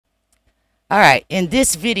All right, in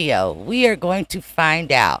this video, we are going to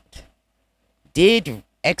find out, did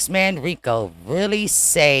Xman Reeko really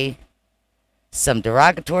say some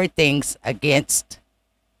derogatory things against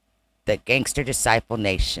the Gangster Disciple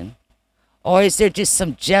Nation? Or is there just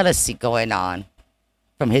some jealousy going on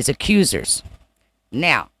from his accusers?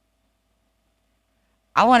 Now,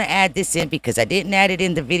 I want to add this in because I didn't add it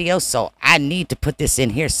in the video, so I need to put this in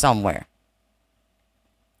here somewhere.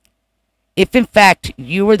 If in fact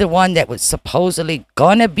you were the one that was supposedly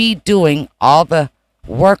gonna be doing all the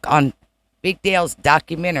work on Big Dale's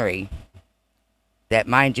documentary, that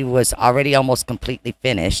mind you was already almost completely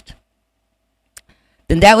finished,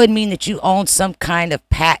 then that would mean that you own some kind of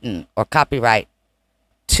patent or copyright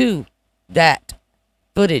to that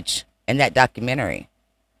footage and that documentary.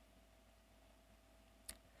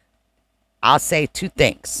 I'll say two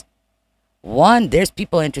things. One, there's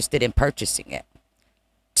people interested in purchasing it.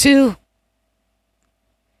 Two,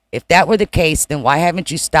 if that were the case, then why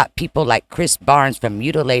haven't you stopped people like Chris Barnes from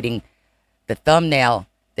mutilating the thumbnail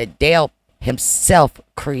that Dale himself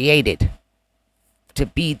created to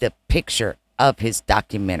be the picture of his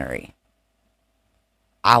documentary?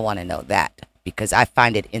 I want to know that because I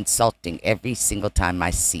find it insulting every single time I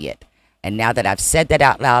see it. And now that I've said that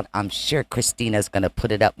out loud, I'm sure Christina's going to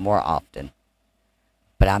put it up more often.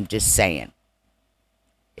 But I'm just saying,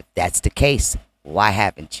 if that's the case, why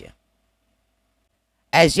haven't you?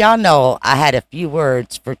 As y'all know, I had a few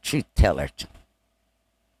words for Truth Teller.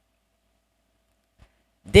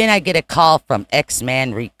 Then I get a call from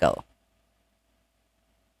Xman Reeko.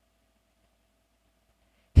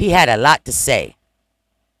 He had a lot to say.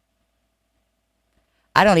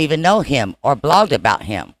 I don't even know him or blogged about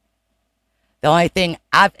him. The only thing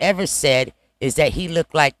I've ever said is that he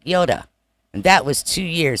looked like Yoda. And that was 2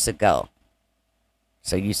 years ago.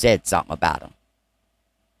 So you said something about him.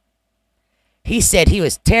 He said he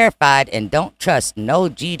was terrified and don't trust no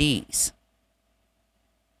GDs.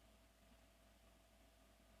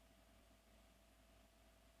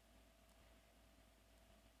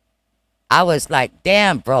 I was like,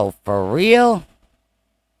 damn, bro, for real?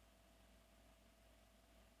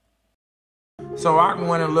 So I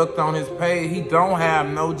went and looked on his page. He don't have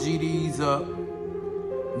no GDs up.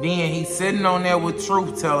 Then he's sitting on there with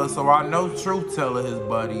Truth Teller. So I know Truth Teller his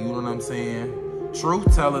buddy. You know what I'm saying?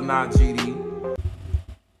 Truth Teller, not GD.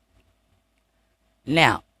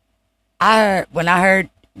 Now, when I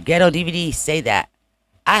heard Ghetto DVD say that,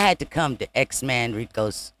 I had to come to Xman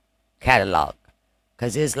Reeko's catalog.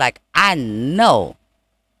 Because it's like, I know,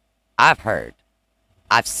 I've heard,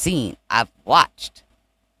 I've seen, I've watched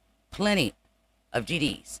plenty of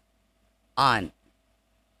GDs on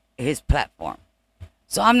his platform.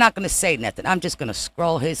 So I'm not going to say nothing. I'm just going to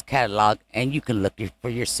scroll his catalog and you can look for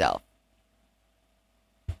yourself.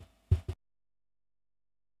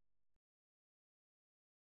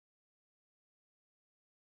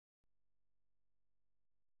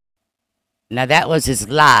 Now that was his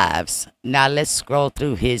lives. Now let's scroll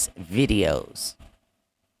through his videos.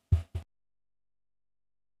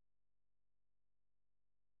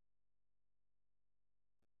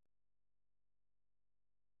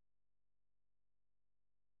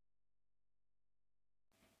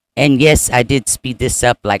 And yes, I did speed this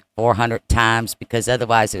up like 400 times because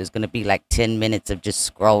otherwise it was going to be like 10 minutes of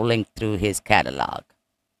just scrolling through his catalog.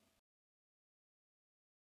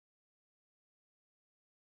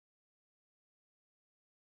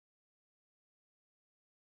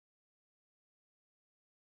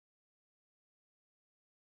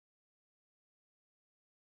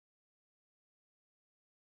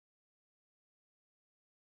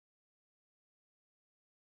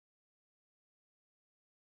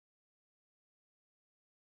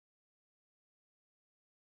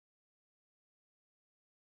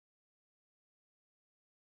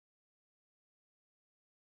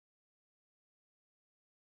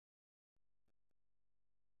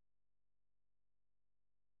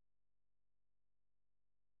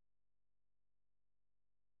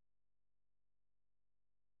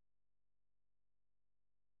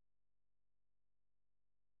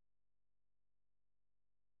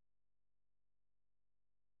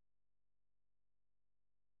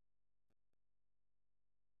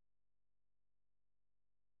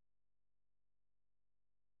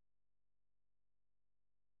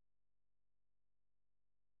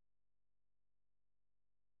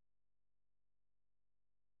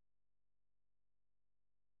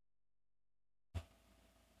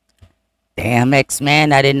 Damn,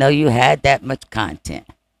 Xman, I didn't know you had that much content.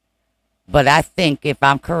 But I think, if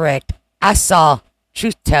I'm correct, I saw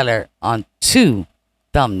Truth Teller on 2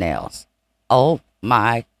 thumbnails. Oh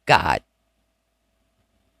my God.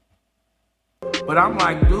 But I'm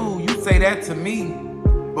like, dude, you say that to me.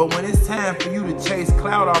 But when it's time for you to chase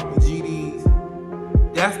clout off the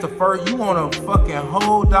GDs, that's the first. You want a fucking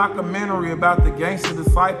whole documentary about the gangster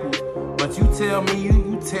disciples, but you tell me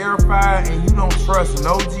you terrified and you don't trust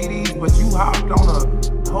no GDs, but you hopped on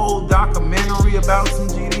a whole documentary about some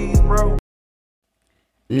GDs, bro.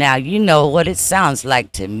 Now, you know what it sounds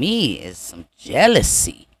like to me is some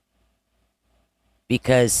jealousy.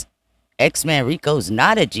 Because Xman Reeko's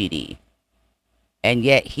not a GD. And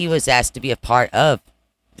yet he was asked to be a part of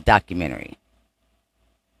the documentary.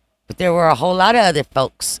 But there were a whole lot of other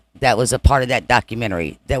folks that was a part of that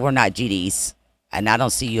documentary that were not GDs. And I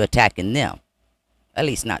don't see you attacking them. At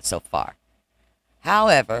least not so far.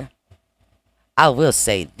 However, I will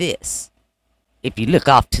say this. If you look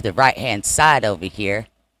off to the right-hand side over here,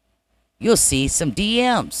 you'll see some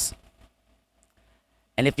DMs.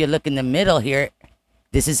 And if you look in the middle here,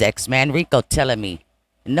 this is Xman Reeko telling me,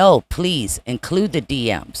 no, please include the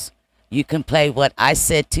DMs. You can play what I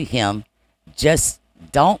said to him. Just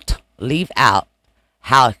don't leave out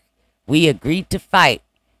how we agreed to fight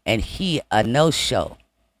and he a no-show.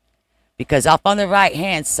 Because off on the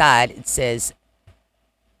right-hand side, it says,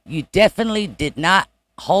 you definitely did not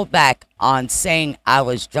hold back on saying I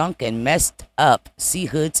was drunk and messed up C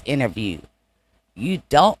Hood's interview. You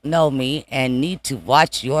don't know me and need to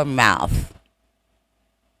watch your mouth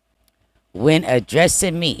when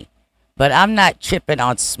addressing me. But I'm not tripping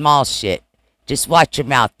on small shit. Just watch your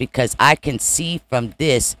mouth because I can see from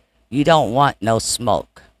this you don't want no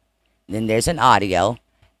smoke. Then there's an audio.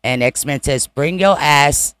 And Xman says, bring your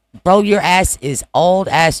ass. Bro, your ass is old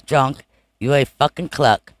ass drunk. You a fucking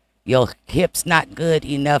cluck. Your hips not good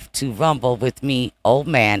enough to rumble with me, old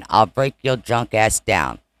man. I'll break your drunk ass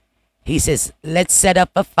down. He says, let's set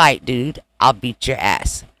up a fight, dude. I'll beat your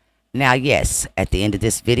ass. Now, yes, at the end of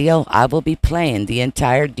this video, I will be playing the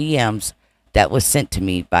entire DMs that was sent to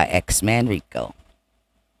me by Xman Reeko.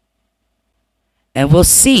 And we'll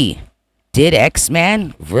see. Did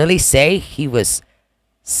Xman really say he was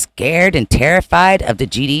scared and terrified of the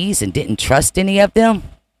GDs and didn't trust any of them?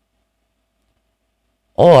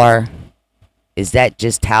 Or is that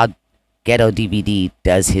just how Ghetto DVD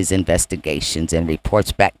does his investigations and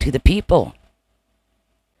reports back to the people?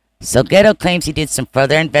 So Ghetto claims he did some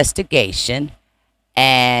further investigation,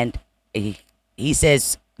 and he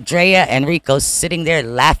says Drea and Reeko's sitting there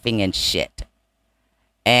laughing and shit.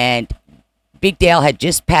 And Big Dale had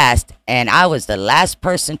just passed, and I was the last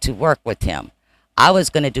person to work with him. I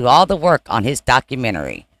was going to do all the work on his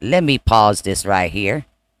documentary. Let me pause this right here.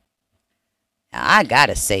 Now, I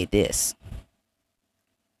gotta say this.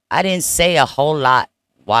 I didn't say a whole lot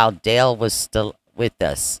while Dale was still with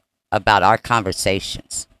us about our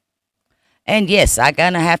conversations. And yes, I'm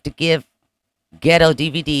gonna have to give Ghetto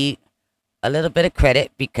DVD a little bit of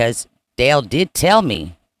credit because Dale did tell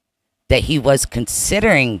me that he was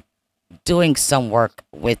considering doing some work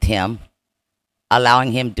with him,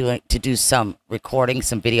 allowing him to do some recording,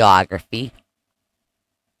 some videography.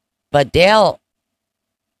 But Dale,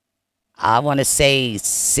 I want to say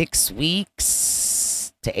 6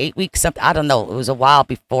 weeks to 8 weeks, something, I don't know. It was a while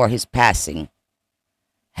before his passing.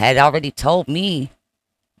 Had already told me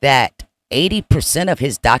that 80% of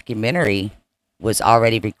his documentary was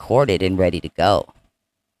already recorded and ready to go.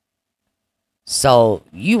 So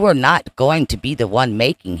you were not going to be the one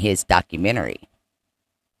making his documentary.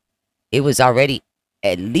 It was already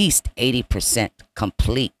at least 80%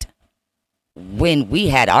 complete when we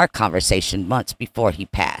had our conversation months before he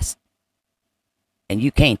passed. And you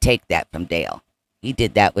can't take that from Dale. He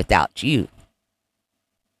did that without you.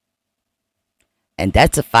 And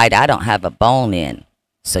that's a fight I don't have a bone in.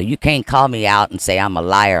 So you can't call me out and say I'm a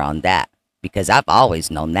liar on that, because I've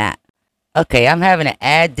always known that. Okay, I'm having to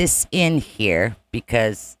add this in here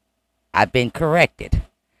because I've been corrected.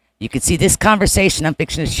 You can see this conversation I'm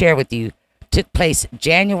fixing to share with you took place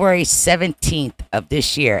January 17th of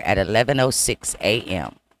this year at 11:06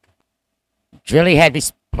 a.m. Drilly had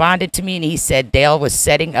responded to me and he said Dale was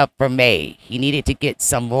setting up for May. He needed to get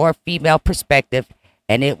some more female perspective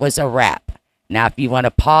and it was a wrap. Now, if you want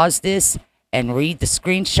to pause this and read the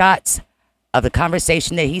screenshots of the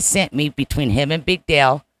conversation that he sent me between him and Big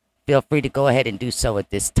Dale, feel free to go ahead and do so at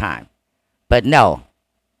this time. But no,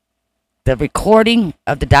 the recording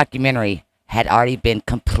of the documentary had already been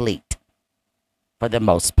complete for the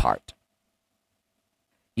most part.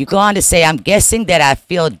 You go on to say, I'm guessing that I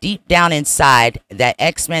feel deep down inside that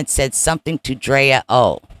Xman said something to Drea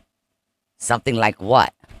O. Something like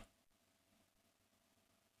what?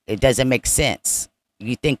 It doesn't make sense.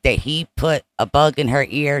 You think that he put a bug in her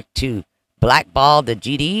ear to blackball the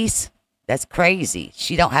GDs? That's crazy.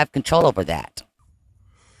 She don't have control over that.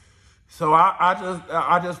 So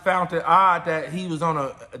I just found it odd that he was on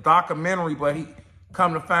a documentary, but he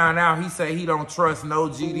come to find out he say he don't trust no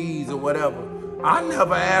GDs or whatever. I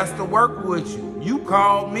never asked to work with you. You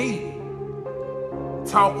called me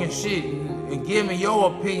talking shit and giving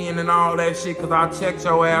your opinion and all that shit because I checked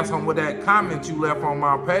your ass on with that comment you left on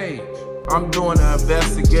my page. I'm doing an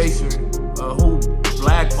investigation of who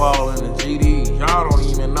blackballing the GDs. Y'all don't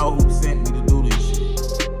even know who sent me to do this shit.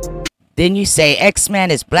 Then you say Xman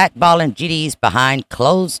is blackballing GDs behind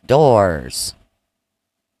closed doors.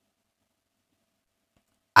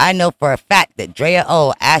 I know for a fact that Drea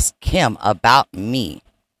O asked him about me.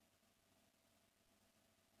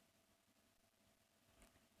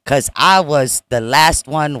 Because I was the last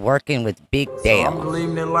one working with Big Dale. So I'm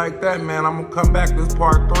leaving it like that, man. I'm going to come back. This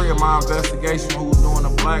part 3 of my investigation. Who's doing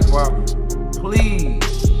the blackball?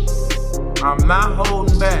 Please. I'm not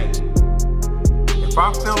holding back. If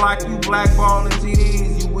I feel like you blackballing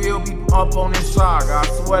GDs, you will be up on this saga.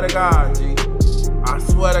 I swear to God, G. I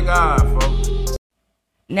swear to God, folks.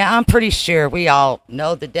 Now, I'm pretty sure we all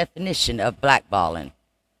know the definition of blackballing.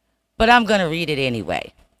 But I'm going to read it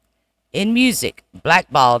anyway. In music,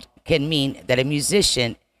 blackballed can mean that a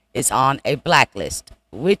musician is on a blacklist,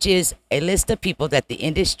 which is a list of people that the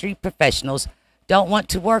industry professionals don't want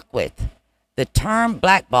to work with. The term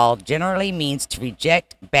blackballed generally means to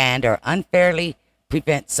reject, ban, or unfairly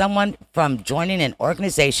prevent someone from joining an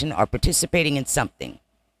organization or participating in something.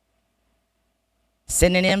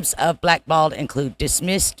 Synonyms of blackballed include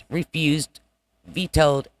dismissed, refused,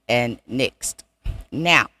 vetoed, and nixed.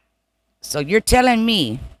 Now, so you're telling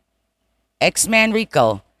me Xman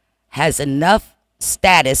Reeko has enough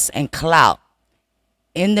status and clout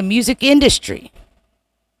in the music industry,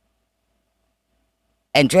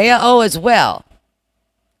 and Drea O as well,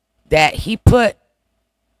 that he put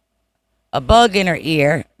a bug in her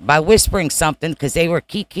ear by whispering something because they were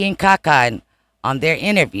kiki and kaka on their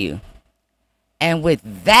interview. And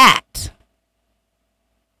with that,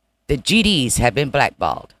 the GDs have been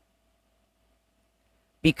blackballed.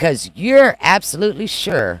 Because you're absolutely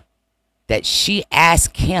sure that she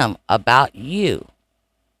asked him about you.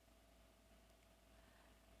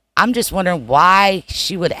 I'm just wondering why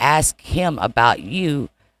she would ask him about you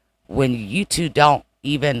when you two don't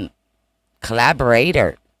even collaborate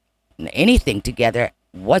or anything together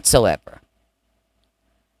whatsoever.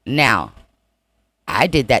 Now, I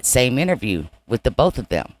did that same interview with the both of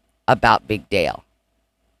them about Big Dale.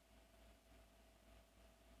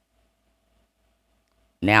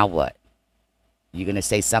 Now what? You gonna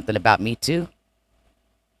say something about me too?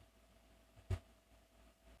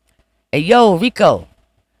 Hey, yo, Reeko,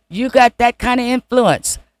 you got that kind of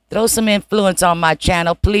influence. Throw some influence on my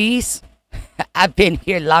channel, please. I've been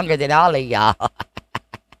here longer than all of y'all.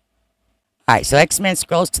 Alright, so Xman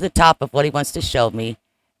scrolls to the top of what he wants to show me.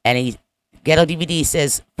 And Ghetto DVD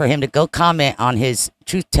says for him to go comment on his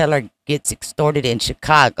Truth Teller Gets Extorted in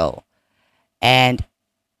Chicago. And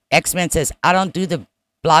Xman says, I don't do the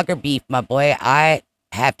blogger beef, my boy. I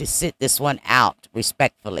have to sit this one out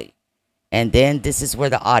respectfully. And then this is where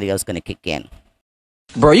the audio is going to kick in.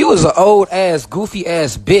 Bro, you was an old ass, goofy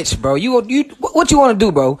ass bitch, bro. You what you want to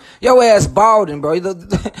do, bro? Your ass balding, bro.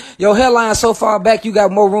 Your hairline so far back, you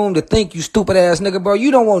got more room to think, you stupid ass nigga, bro.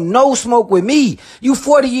 You don't want no smoke with me. You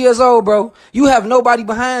 40 years old, bro. You have nobody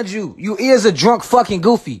behind you. You is a drunk fucking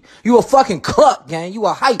goofy. You a fucking cluck, gang. You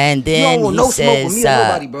a hype. And then you don't want he no says, smoke with me or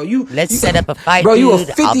nobody, bro. Let's set up a fight, bro. Dude. You a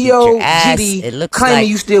 50-year-old GD. GD claiming like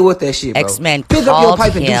you still with that shit, bro. Xman pick up your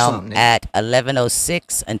pipe and do something, at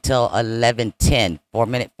 11:06 until 11:10.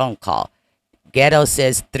 4-minute phone call. Ghetto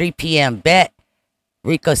says 3 p.m. bet.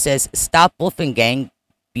 Reeko says stop wolfing, gang.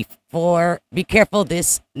 Be careful,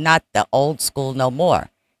 this not the old school no more.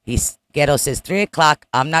 Ghetto says 3 o'clock.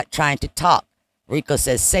 I'm not trying to talk. Reeko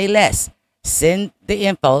says say less. Send the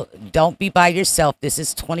info. Don't be by yourself. This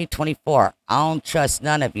is 2024. I don't trust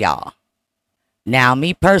none of y'all. Now,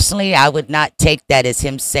 me personally, I would not take that as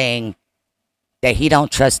him saying that he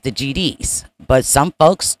don't trust the GDs. But some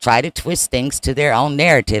folks try to twist things to their own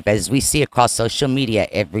narrative, as we see across social media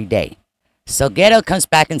every day. So Ghetto comes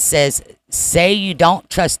back and says, say you don't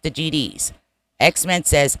trust the GDs. Xman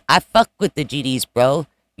says, I fuck with the GDs, bro.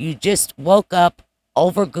 You just woke up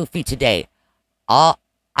over goofy today. All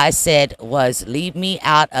I said was leave me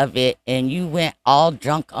out of it, and you went all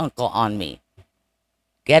drunk uncle on me.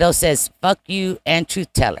 Ghetto says, fuck you and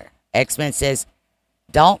Truth Teller. Xman says,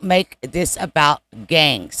 don't make this about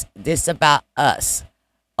gangs. This about us.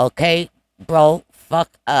 Okay, bro, fuck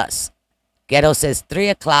us. Ghetto says 3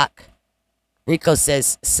 o'clock. Reeko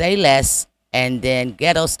says say less. And then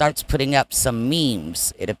Ghetto starts putting up some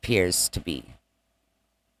memes, it appears to be.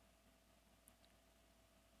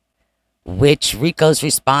 which Reeko's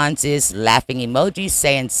response is laughing emoji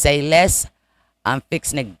saying, say less, I'm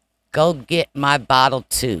fixing to go get my bottle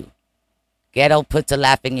too. Ghetto puts a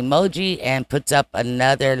laughing emoji and puts up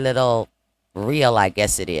another little reel, I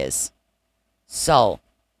guess it is. So,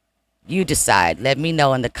 you decide. Let me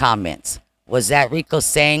know in the comments. Was that Reeko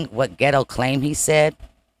saying what Ghetto claimed he said?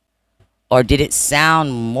 Or did it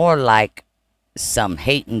sound more like some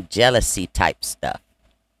hate and jealousy type stuff?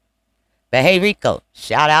 But hey, Reeko,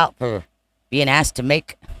 shout out for being asked to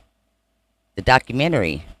make the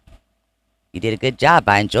documentary. You did a good job.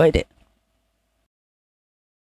 I enjoyed it.